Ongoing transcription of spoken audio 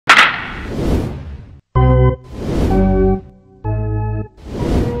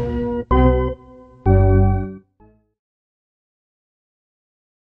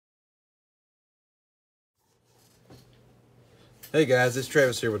Hey guys, it's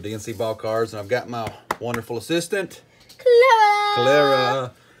Travis here with DNC Ball Cards, and I've got my wonderful assistant,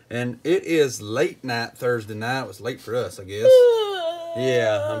 Clara. And it is late night Thursday night. It was late for us, I guess.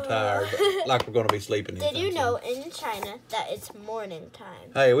 Yeah, I'm tired, but like we're going to be sleeping. Did you know in China that it's morning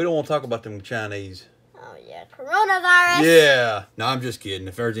time? Hey, we don't want to talk about them Chinese. Oh, yeah, coronavirus. Yeah. No, I'm just kidding.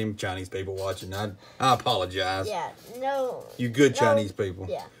 If there's any Chinese people watching, I apologize. Yeah, no. You good Chinese people.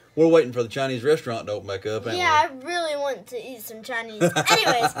 Yeah. We're waiting for the Chinese restaurant to open back up, ain't we? I really want to eat some Chinese.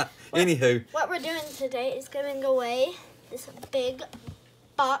 Anyways. Anywho. What we're doing today is giving away this big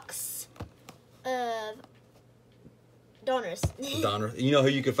box of donors. Donor. You know who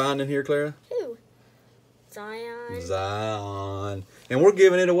you can find in here, Clara? Who? Zion. Zion. And we're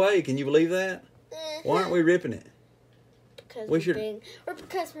giving it away. Can you believe that? Why aren't we ripping it? Because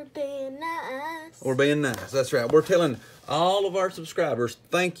we're being nice. We're being nice. That's right. We're telling all of our subscribers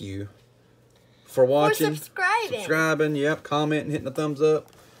thank you for watching. For subscribing. Yep. Commenting, hitting the thumbs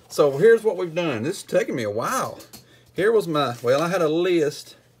up. So here's what we've done. This is taking me a while. Here was I had a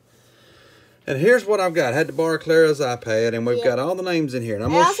list. And here's what I've got. I had to borrow Clara's iPad, and we've got all the names in here. And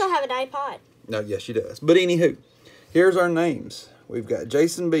I also have an iPod. No, yes, she does. But anywho, here's our names. We've got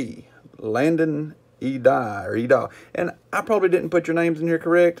Jason B., Landon Edi. And I probably didn't put your names in here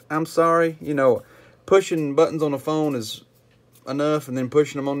correct. I'm sorry. You know, pushing buttons on the phone is enough, and then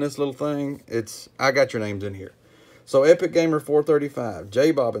pushing them on this little thing, I got your names in here. So Epic Gamer 435,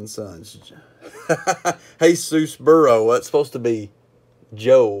 J Bob and Sons, Jesus Burrow. That's supposed to be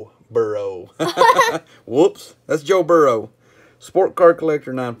Joe Burrow. Whoops, that's Joe Burrow. Sport Card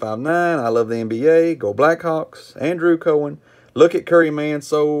Collector 959, I love the NBA, Go Blackhawks, Andrew Cohen, Look at Curry Man,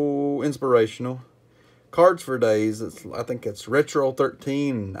 so inspirational. Cards for Days, I think it's Retro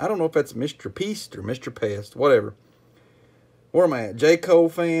 13. I don't know if that's Mr. Peast or Mr. Pest, whatever. Where am I at? J. Cole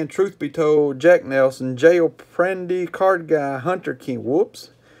Fan, Truth Be Told, Jack Nelson, J. O'Prendy, Card Guy, Hunter King, whoops.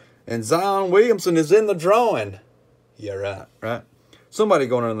 And Zion Williamson is in the drawing. Yeah, right. Somebody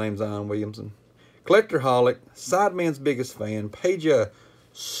going under the name Zion Williamson. Collectorholic, Sideman's Biggest Fan, Peja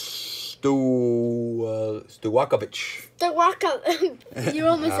Stuwakovich. You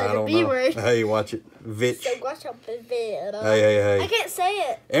almost said the B word. Hey, watch it. Vitch. Hey. I can't say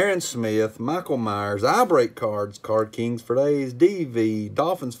it. Aaron Smith, Michael Myers, I Break Cards, Card Kings for Days, DV,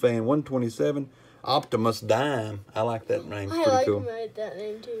 Dolphins Fan 127, Optimus Dime. I like that name. It's pretty cool. I like that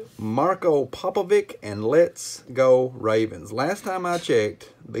name too. Marco Popovic and Let's Go Ravens. Last time I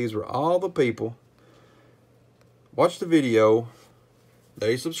checked, these were all the people. Watch the video.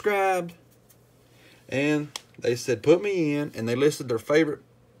 They subscribed. And they said, put me in. And they listed their favorite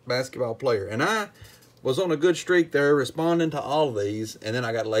basketball player. And I was on a good streak there responding to all of these. And then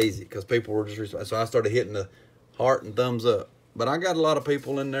I got lazy because people were just responding. So I started hitting the heart and thumbs up. But I got a lot of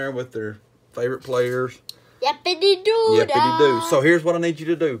people in there with their favorite players. Yappity-doo. Yappity-doo. So here's what I need you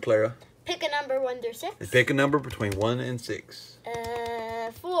to do, Clara. Pick a number 1 through 6. And pick a number between 1 and 6.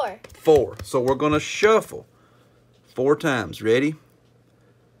 4. 4. So we're going to shuffle 4 times. Ready?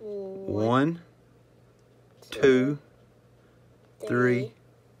 1, 2, 3,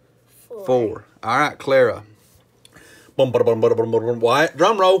 4. All right, Clara. Wyatt,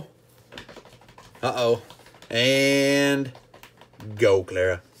 drum roll. Uh-oh. And go,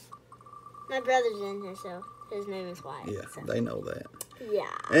 Clara. My brother's in here, so his name is Wyatt. Yeah, so. they know that. Yeah.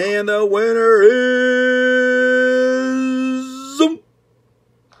 And the winner is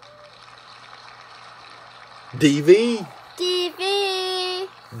DV.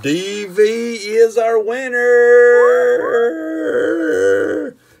 DV is our winner.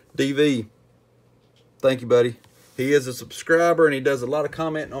 DV. Thank you, buddy. He is a subscriber, and he does a lot of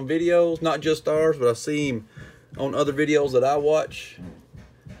commenting on videos, not just ours, but I see him on other videos that I watch.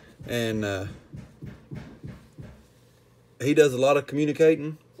 And he does a lot of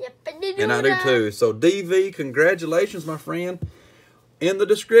communicating. And I do too. So, DV, congratulations, my friend. In the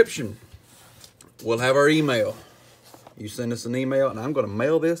description, we'll have our email. You send us an email, and I'm going to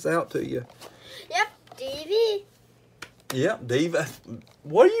mail this out to you. Yep, DV. Yep, DV.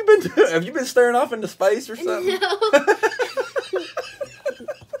 What have you been doing? Have you been staring off into space or something? No.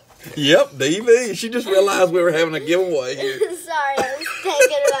 Yep, DV. She just realized we were having a giveaway here. Sorry, I was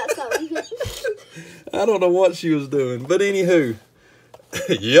thinking about something. I don't know what she was doing. But anywho.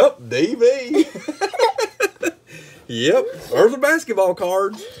 Yep, DV. Yep, there's the basketball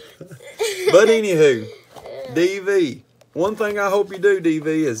cards. But anywho, DV. One thing I hope you do, DV,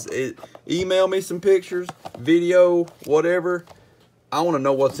 is email me some pictures, video, whatever. I want to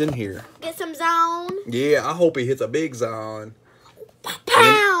know what's in here. Get some zone. Yeah, I hope he hits a big zone.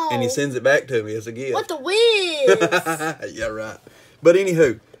 Pow! And he sends it back to me as a gift. What the whiz? Yeah, right. But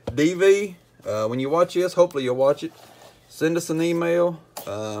anywho, DV, when you watch this, hopefully you'll watch it. send us an email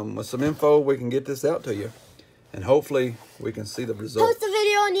with some info. We can get this out to you. And hopefully we can see the results. Post a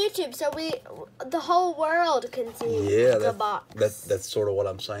video on YouTube so the whole world can see the box. That's sort of what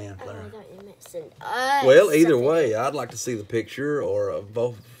I'm saying, Claire. I thought you meant send us Well, either something. way, I'd like to see the picture or a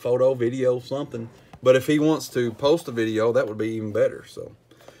photo, video, something. But if he wants to post a video, that would be even better. So,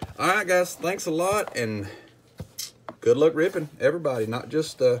 all right, guys, thanks a lot, and good luck ripping, everybody, not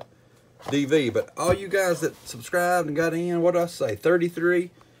just DV, but all you guys that subscribed and got in. What did I say?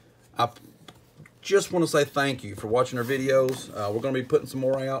 33. I just want to say thank you for watching our videos. We're going to be putting some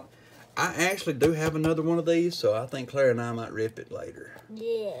more out. I actually do have another one of these, so I think Claire and I might rip it later.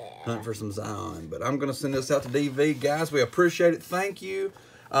 Yeah. Hunt for some Zion. But I'm going to send this out to DV. Guys, we appreciate it. Thank you.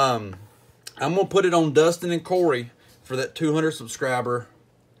 I'm going to put it on Dustin and Corey for that 200 subscriber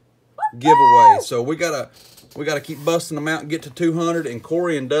giveaway. So we gotta keep busting them out and get to 200. And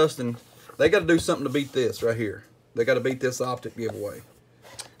Corey and Dustin, they got to do something to beat this right here. They got to beat this optic giveaway.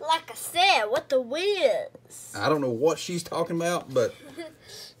 Like I said, what the whiz? I don't know what she's talking about, but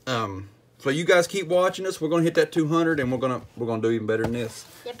so you guys keep watching us. We're gonna hit that 200, and we're gonna do even better than this.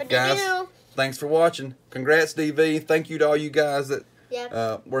 Yep, Guys, thanks for watching. Congrats, DV. Thank you to all you guys that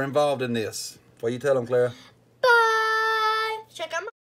were involved in this. What you tell them, Clara?